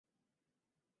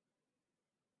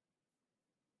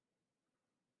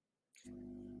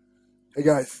Hey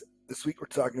guys, this week we're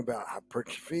talking about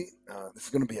hypertrophy. This is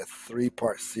going to be a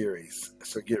three-part series,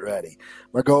 so get ready.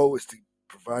 My goal is to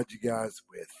provide you guys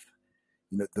with,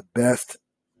 the best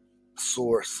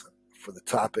source for the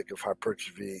topic of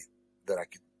hypertrophy that I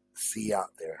could see out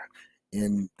there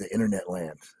in the internet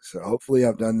land. So hopefully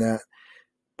I've done that.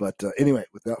 But anyway,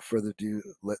 without further ado,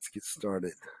 let's get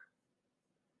started.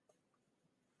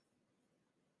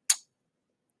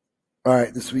 All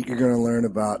right, this week you're going to learn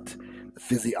about the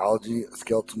physiology of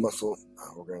skeletal muscle.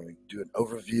 We're going to do an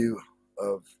overview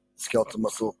of skeletal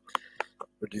muscle.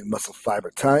 We're doing muscle fiber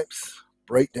types,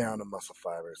 breakdown of muscle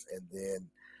fibers, and then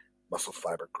muscle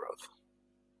fiber growth.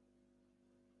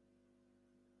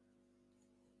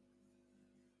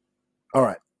 All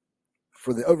right,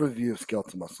 for the overview of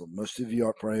skeletal muscle, most of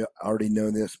you probably already know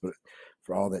this, but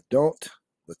for all that don't,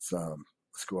 let's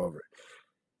go over it.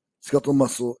 Skeletal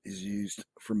muscle is used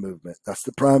for movement. That's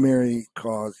the primary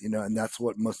cause, and that's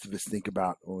what most of us think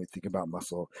about when we think about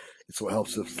muscle. It's what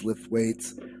helps us lift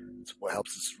weights. It's what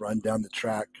helps us run down the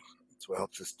track. It's what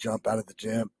helps us jump out of the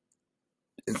gym.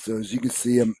 And so, as you can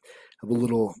see, I have a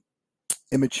little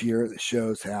image here that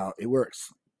shows how it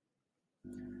works.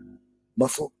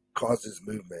 Muscle causes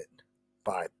movement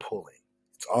by pulling.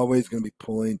 It's always going to be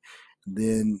pulling. And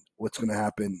then what's going to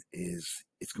happen is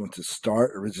it's going to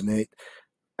originate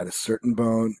at a certain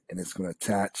bone, and it's going to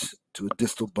attach to a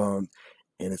distal bone,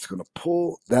 and it's going to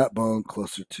pull that bone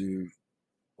closer to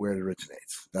where it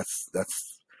originates. That's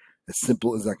as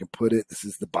simple as I can put it. This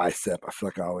is the bicep. I feel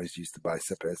like I always use the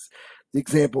bicep as the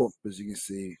example. As you can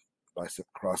see, bicep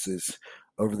crosses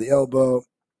over the elbow,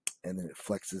 and then it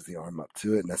flexes the arm up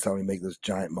to it, and that's how we make those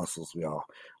giant muscles we all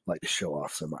like to show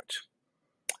off so much.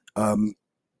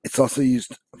 It's also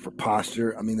used for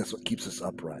posture. I mean, that's what keeps us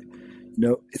upright.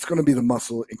 It's going to be the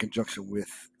muscle in conjunction with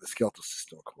the skeletal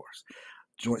system, of course.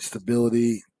 Joint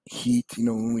stability, heat.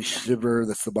 When we shiver,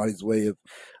 that's the body's way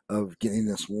of getting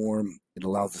us warm. It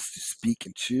allows us to speak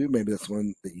and chew. Maybe that's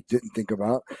one that you didn't think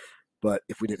about. But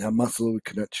if we didn't have muscle, we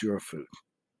could not chew our food.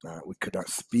 We could not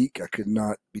speak. I could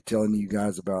not be telling you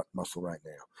guys about muscle right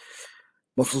now.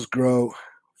 Muscles grow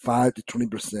 5 to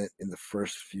 20% in the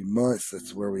first few months.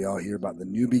 That's where we all hear about the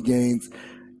newbie gains.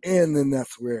 And then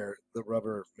that's where the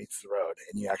rubber meets the road.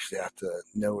 And you actually have to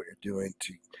know what you're doing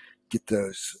to get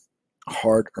those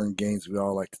hard-earned gains we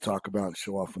all like to talk about and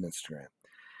show off on Instagram.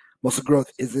 Muscle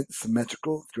growth isn't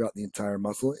symmetrical throughout the entire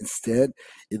muscle. Instead,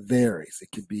 it varies.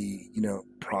 It can be,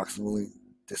 proximally,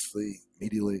 distally,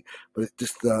 medially. But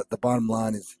the bottom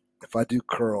line is if I do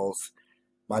curls,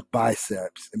 my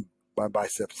biceps,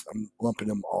 I'm lumping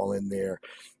them all in there.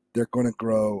 They're going to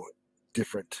grow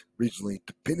different regionally,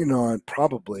 depending on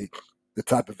probably the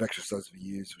type of exercise we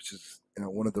use, which is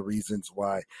one of the reasons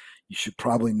why you should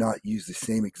probably not use the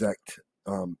same exact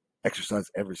exercise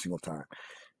every single time.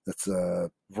 That's a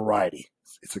variety.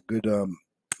 It's a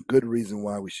good reason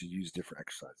why we should use different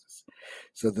exercises.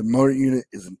 So the motor unit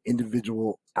is an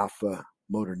individual alpha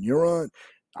motor neuron,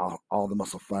 all the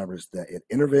muscle fibers that it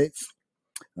innervates.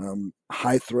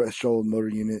 High threshold motor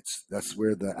units, that's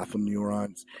where the alpha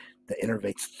neurons that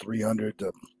innervates 300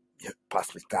 to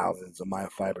possibly thousands of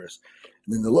myofibers.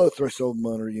 And then the low threshold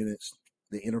motor units,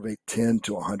 they innervate 10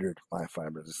 to 100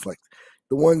 myofibers. It's like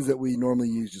the ones that we normally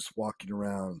use just walking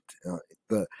around.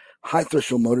 The high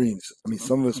threshold motor units, I mean,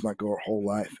 some of us might go our whole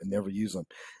life and never use them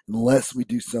unless we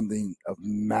do something of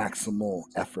maximal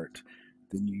effort.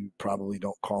 Then you probably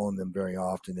don't call on them very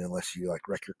often unless you like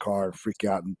wreck your car and freak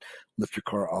out and lift your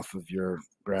car off of your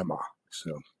grandma.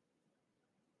 So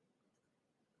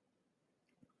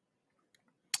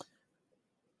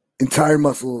entire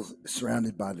muscle is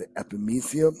surrounded by the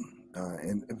epimysium,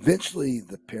 and eventually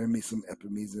the paramecium,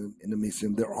 epimysium,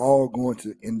 endomysium, they're all going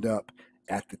to end up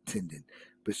at the tendon,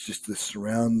 but it's just the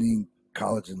surrounding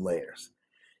collagen layers.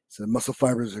 So muscle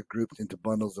fibers are grouped into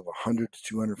bundles of 100 to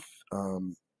 200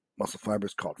 muscle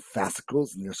fibers called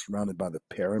fascicles, and they're surrounded by the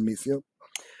paramecium.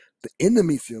 The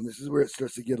endomysium, this is where it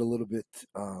starts to get a little bit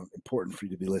important for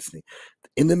you to be listening.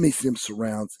 The endomysium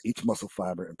surrounds each muscle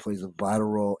fiber and plays a vital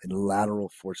role in lateral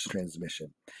force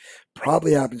transmission.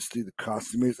 Probably happens through the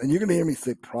costomeres, and you're going to hear me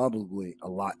say probably a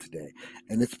lot today,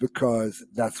 and it's because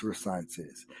that's where science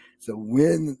is. So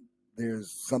when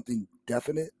there's something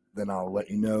definite, then I'll let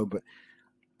you know, but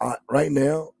right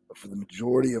now, for the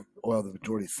majority of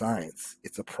science,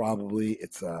 it's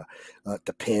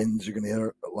depends. You're going to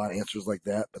hear a lot of answers like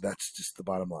that, but that's just the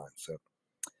bottom line. So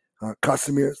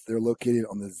costomeres, they're located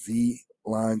on the Z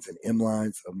lines and M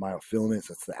lines of myofilaments.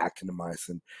 That's the actin and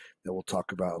myosin that we'll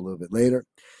talk about a little bit later.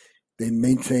 They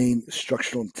maintain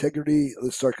structural integrity of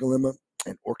the sarcolemma.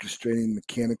 and orchestrating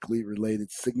mechanically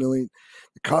related signaling.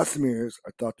 The sarcomeres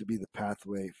are thought to be the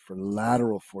pathway for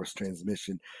lateral force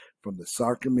transmission from the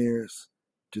sarcomeres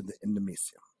to the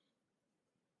endomysium.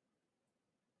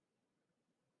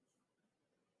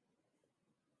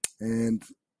 And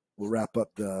we'll wrap up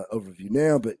the overview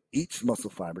now, but each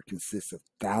muscle fiber consists of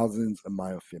thousands of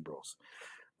myofibrils.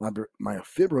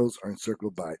 Myofibrils are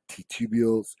encircled by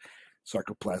T-tubules,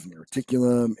 sarcoplasmic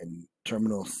reticulum, and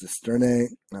terminal cisternae.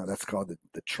 Now that's called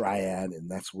the triad, and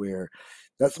that's where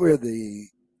the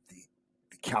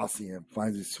calcium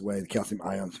finds its way. The calcium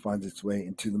ions finds its way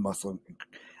into the muscle, and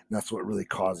that's what really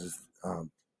causes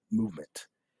movement.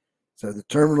 So the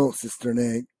terminal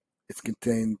cisternae,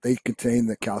 they contain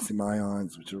the calcium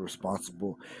ions, which are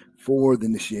responsible for the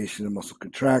initiation of muscle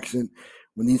contraction.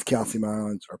 When these calcium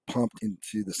ions are pumped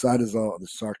into the cytosol or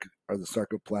the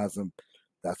sarcoplasm,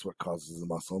 that's what causes the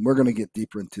muscle. And we're going to get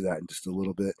deeper into that in just a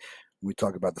little bit when we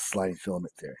talk about the sliding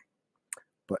filament theory.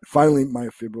 But finally,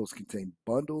 myofibrils contain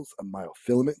bundles of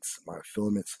myofilaments.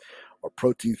 Myofilaments are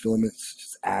protein filaments, such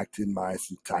as actin,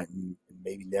 myosin, titin, and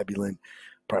maybe nebulin,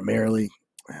 primarily.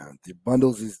 The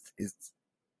bundles is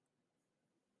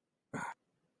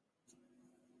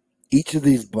each of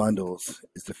these bundles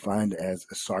is defined as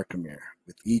a sarcomere,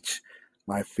 with each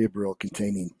myofibril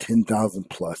containing 10,000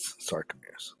 plus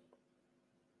sarcomeres.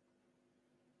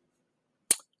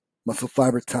 Muscle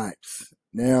fiber types.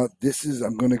 Now,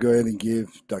 I'm going to go ahead and give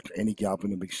Dr. Andy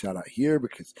Galpin a big shout out here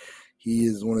because he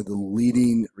is one of the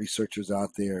leading researchers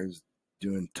out there who's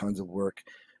doing tons of work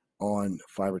on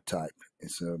fiber type. And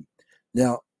so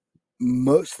now,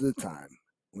 most of the time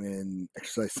when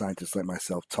exercise scientists like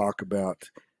myself talk about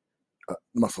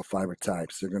muscle fiber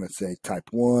types, they're going to say type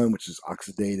 1, which is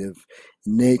oxidative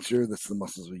in nature. That's the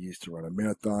muscles we use to run a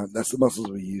marathon. That's the muscles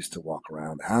we use to walk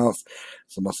around the house.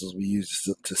 It's the muscles we use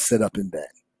to sit up in bed.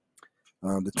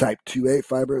 The type 2A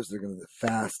fibers, they're going to be the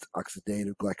fast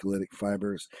oxidative glycolytic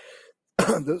fibers.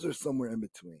 Those are somewhere in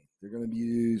between. They're going to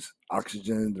use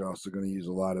oxygen. They're also going to use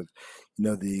a lot of,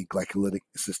 the glycolytic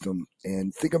system.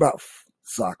 And think about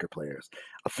soccer players.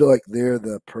 I feel like they're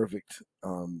the perfect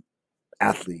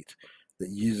athlete that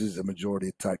uses a majority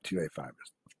of type 2A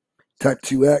fibers. Type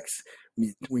 2X,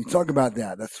 when you talk about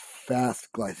that, that's fast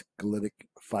glycolytic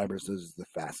fibers. Those are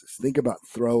the fastest. Think about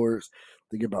throwers.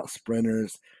 Think about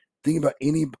sprinters. Think about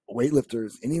any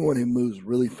weightlifters, anyone who moves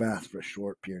really fast for a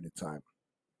short period of time.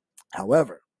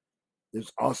 However,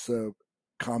 there's also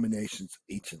combinations of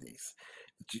each of these.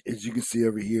 As you can see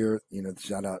over here,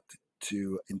 shout out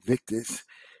to Invictus.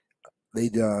 They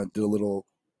did a little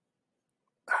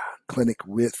clinic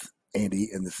with Andy,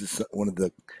 and this is one of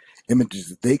the images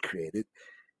that they created.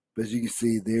 But as you can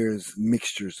see, there's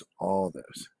mixtures of all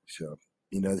those. So,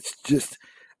 it's just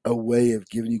a way of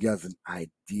giving you guys an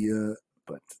idea,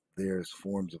 but there's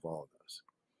forms of all of those.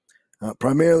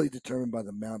 Primarily determined by the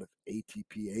amount of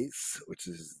ATPase, which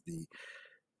is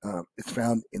it's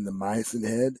found in the myosin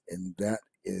head, and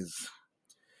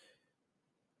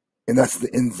that's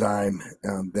the enzyme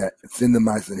that it's in the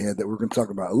myosin head that we're going to talk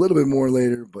about a little bit more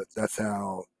later, but that's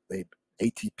how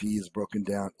ATP is broken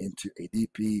down into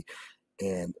ADP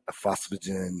and a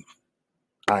phosphagen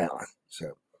ion.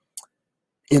 So,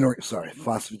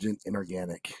 phosphagen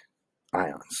inorganic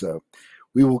ion. So,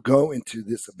 we will go into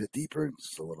this a bit deeper,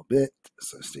 just a little bit.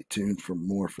 So, stay tuned for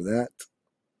more for that.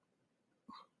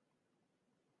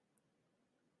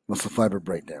 Muscle fiber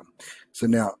breakdown. So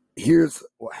now, here's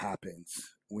what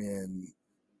happens when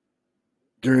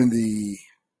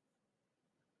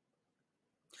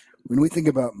we think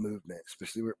about movement,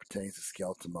 especially where it pertains to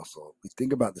skeletal muscle. We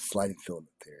think about the sliding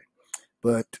filament theory,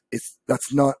 but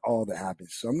that's not all that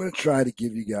happens. So I'm going to try to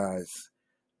give you guys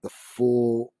the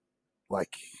full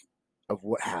of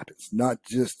what happens, not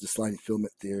just the sliding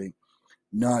filament theory,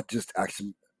 not just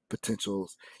action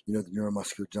potentials, the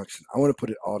neuromuscular junction. I want to put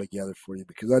it all together for you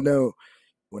because I know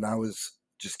when I was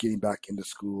just getting back into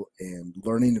school and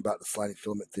learning about the sliding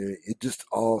filament theory, it just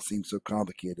all seemed so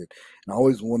complicated. And I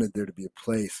always wanted there to be a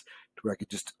place to where I could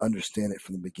just understand it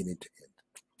from the beginning to end.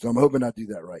 So I'm hoping I do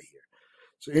that right here.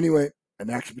 So anyway, an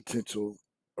action potential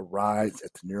arrives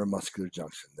at the neuromuscular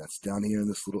junction. That's down here in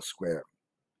this little square.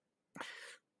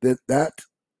 That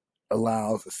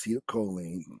allows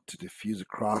acetylcholine to diffuse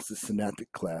across the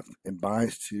synaptic cleft and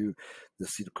binds to the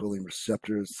acetylcholine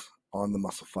receptors on the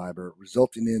muscle fiber,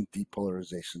 resulting in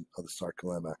depolarization of the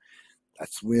sarcolemma.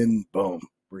 That's when, boom,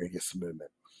 we're going to get some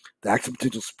movement. The action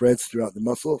potential spreads throughout the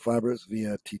muscle fibers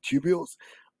via T-tubules,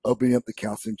 opening up the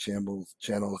calcium channels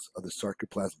of the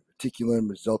sarcoplasmic reticulum,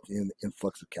 resulting in the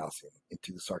influx of calcium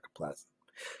into the sarcoplasm.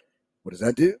 What does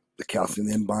that do? The calcium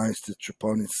then binds to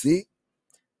troponin C,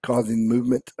 causing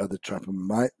movement of the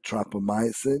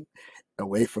tropomyosin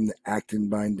away from the actin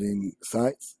binding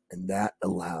sites, and that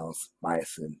allows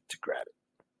myosin to grab it.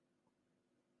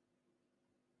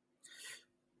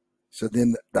 So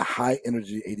then the high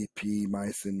energy ADP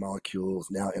myosin molecules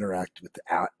now interact with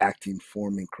the actin,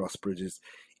 forming cross bridges.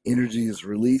 Energy is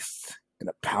released in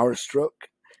a power stroke,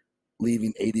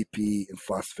 leaving ADP and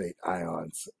phosphate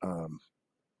ions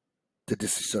to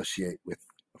disassociate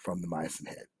from the myosin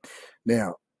head.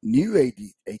 Now, new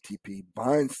ATP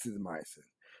binds to the myosin.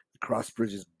 The cross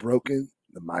bridge is broken.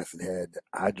 The myosin head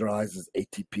hydrolyzes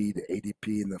ATP to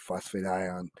ADP and the phosphate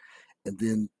ion, and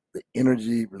then the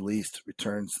energy released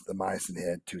returns the myosin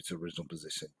head to its original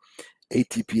position.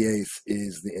 ATPase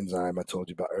is the enzyme I told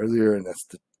you about earlier, and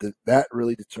that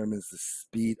really determines the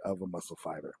speed of a muscle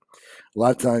fiber. A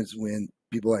lot of times when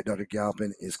people like Dr.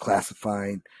 Galpin is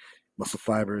classifying muscle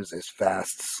fibers as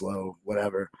fast, slow,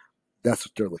 whatever, that's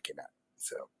what they're looking at.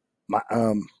 So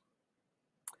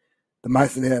the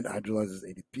myosin head hydrolyzes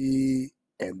ADP,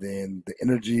 and then the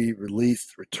energy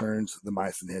released returns the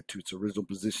myosin head to its original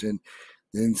position.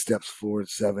 Then steps 4 and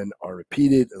 7 are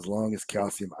repeated as long as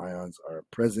calcium ions are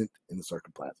present in the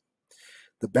sarcoplasm.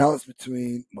 The balance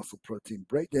between muscle protein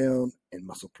breakdown and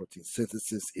muscle protein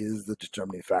synthesis is the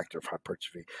determining factor of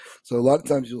hypertrophy. So a lot of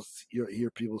times you'll hear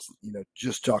people,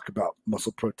 just talk about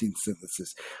muscle protein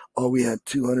synthesis. Oh, we had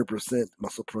 200%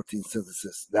 muscle protein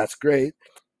synthesis. That's great.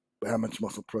 But how much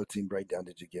muscle protein breakdown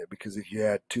did you get? Because if you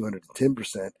had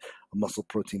 210% of muscle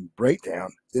protein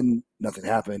breakdown, then nothing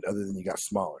happened other than you got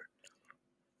smaller.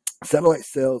 Satellite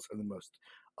cells are the most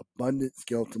abundant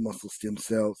skeletal muscle stem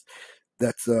cells.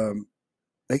 That's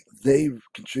they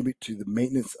contribute to the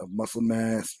maintenance of muscle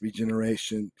mass,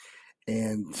 regeneration,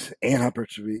 and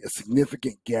hypertrophy. A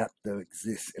significant gap that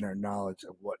exists in our knowledge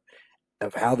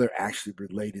of how they're actually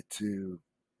related to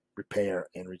repair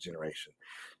and regeneration.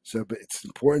 So, but it's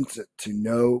important to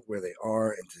know where they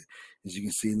are, and as you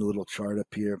can see in the little chart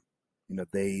up here,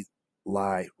 they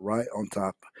lie right on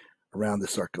top around the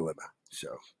sarcolemma.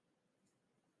 So,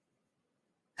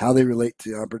 how they relate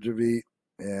to hypertrophy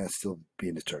is still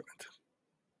being determined.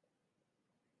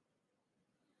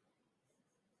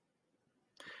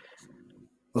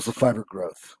 Muscle fiber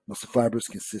growth. Muscle fibers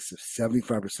consist of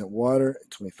 75% water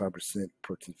and 25%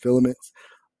 protein filaments.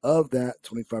 Of that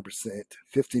 25%,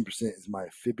 15% is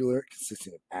myofibular,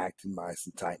 consisting of actin,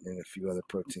 myosin, titin, and a few other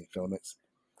protein filaments.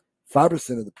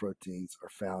 5% of the proteins are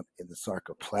found in the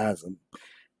sarcoplasm.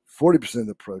 40% of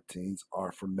the proteins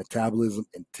are for metabolism,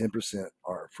 and 10%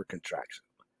 are for contraction.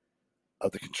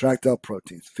 Of the contractile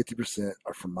proteins, 50%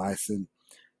 are for myosin,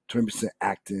 20%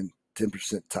 actin,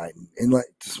 10% titin. And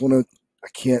I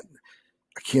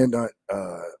cannot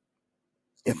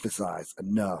emphasize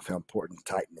enough how important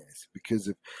titin is because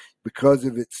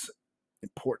of its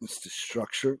importance to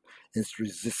structure and its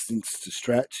resistance to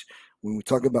stretch. When we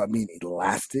talk about being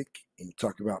elastic and you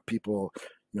talk about people,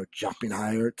 jumping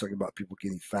higher, talking about people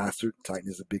getting faster, titin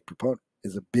is a big proponent,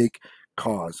 is a big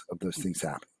cause of those things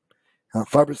happening.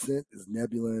 5% is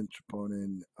nebulin,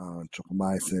 troponin,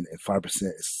 tropomyosin, and 5%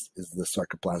 is the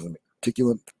sarcoplasmic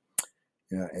reticulum.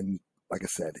 And like I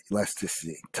said,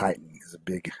 elasticity, titin is a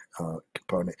big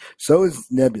component. So is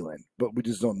nebulin, but we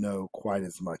just don't know quite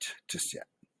as much just yet.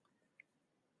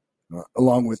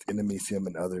 Along with endomysium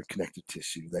and other connective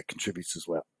tissue that contributes as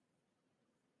well.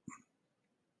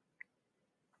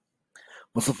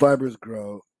 Muscle fibers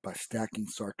grow by stacking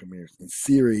sarcomeres in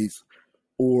series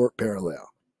or parallel.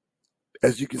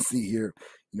 As you can see here,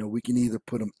 we can either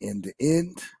put them end to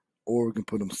end or we can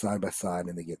put them side by side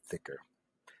and they get thicker.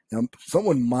 Now,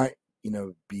 someone might,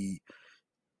 be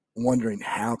wondering,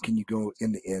 how can you go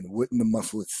end to end? Wouldn't the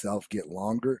muscle itself get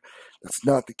longer? That's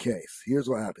not the case. Here's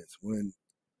what happens. When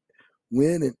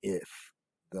and if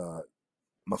the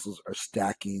muscles are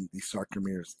stacking these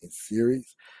sarcomeres in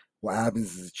series, what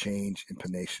happens is a change in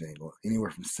pronation angle, anywhere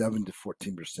from 7 to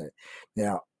 14%.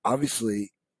 Now,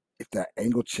 obviously, if that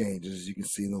angle changes, as you can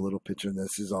see in the little picture, and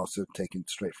this is also taken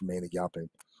straight from Anna Galpin,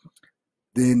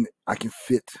 then I can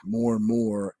fit more and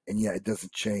more, and yet it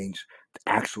doesn't change the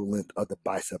actual length of the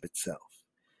bicep itself.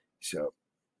 So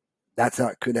that's how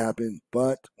it could happen.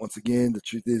 But once again, the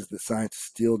truth is that scientists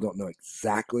still don't know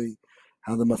exactly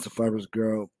how the muscle fibers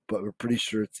grow, but we're pretty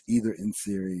sure it's either in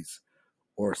series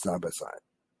or side by side,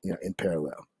 in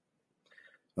parallel.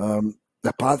 The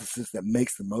hypothesis that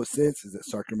makes the most sense is that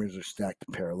sarcomeres are stacked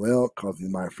parallel,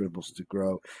 causing myofibrils to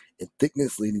grow in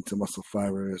thickness, leading to muscle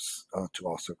fibers to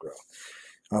also grow.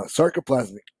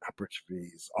 Sarcoplasmic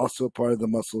hypertrophy is also a part of the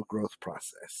muscle growth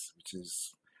process, which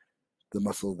is the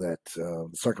muscle that the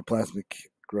sarcoplasmic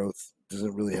growth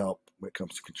doesn't really help when it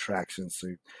comes to contraction. So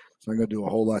it's not going to do a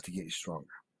whole lot to get you stronger.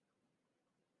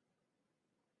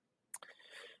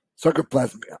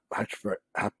 Sarcoplasmic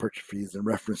hypertrophy is in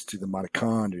reference to the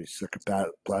mitochondria,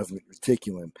 sarcoplasmic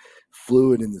reticulum,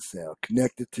 fluid in the cell,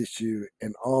 connective tissue,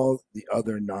 and all the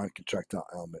other non-contractile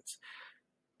elements.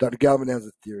 Dr. Galvin has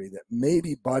a theory that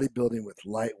maybe bodybuilding with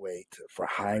lightweight for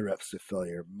high reps to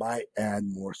failure might add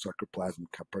more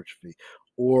sarcoplasmic hypertrophy,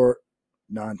 or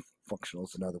non-functional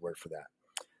is another word for that.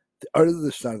 The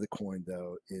other side of the coin,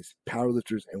 though, is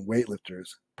powerlifters and weightlifters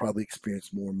probably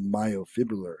experience more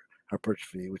myofibrillar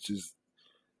hypertrophy, which is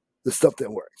the stuff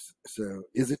that works. So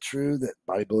is it true that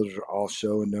bodybuilders are all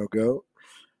show and no go?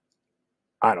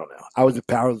 I don't know. I was a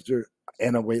powerlifter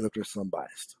and a weightlifter, so I'm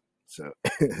biased. So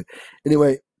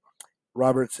anyway,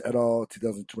 Roberts et al.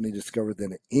 2020 discovered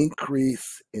that an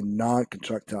increase in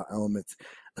non-contractile elements,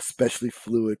 especially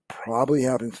fluid, probably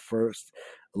happens first,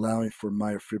 allowing for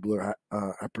myofibrillar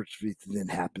hypertrophy to then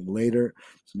happen later.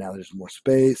 So now there's more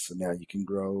space, so now you can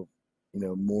grow,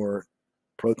 more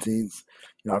proteins.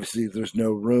 Obviously, if there's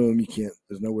no room,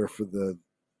 there's nowhere for to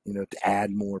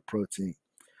add more protein.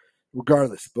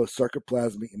 Regardless, both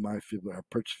sarcoplasmic and myofibrillar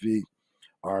hypertrophy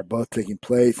are both taking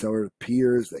place. However, it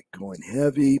appears that going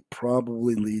heavy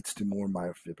probably leads to more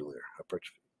myofibrillar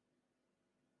hypertrophy.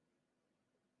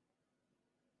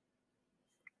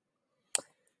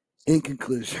 In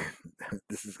conclusion,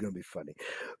 this is going to be funny,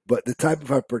 but the type of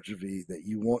hypertrophy that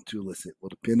you want to elicit will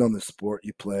depend on the sport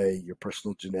you play, your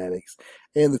personal genetics,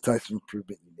 and the types of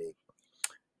improvement you need.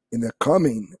 In the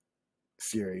coming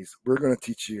series, we're going to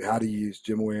teach you how to use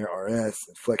GymAware RS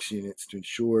and flex units to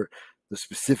ensure the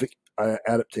specific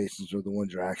adaptations are the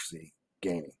ones you're actually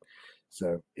gaining.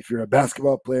 So if you're a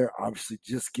basketball player, obviously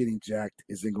just getting jacked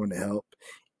isn't going to help.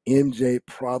 MJ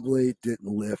probably didn't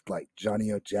lift like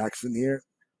Johnny O. Jackson here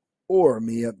or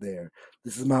me up there.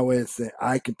 This is my way of saying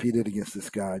I competed against this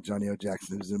guy, Johnny O.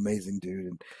 Jackson, who's an amazing dude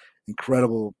and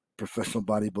incredible professional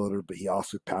bodybuilder, but he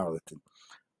also powerlifted.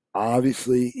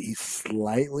 Obviously, he's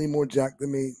slightly more jacked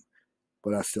than me,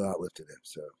 but I still outlifted him.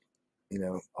 So,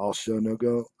 all show, no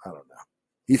go. I don't know.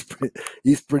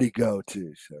 He's pretty go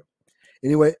too. So,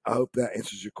 anyway, I hope that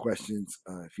answers your questions.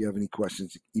 If you have any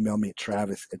questions, email me at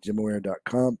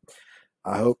travis@gymaware.com.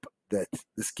 I hope that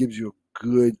this gives you a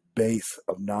good base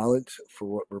of knowledge for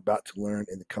what we're about to learn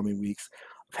in the coming weeks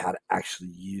of how to actually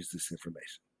use this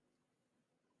information.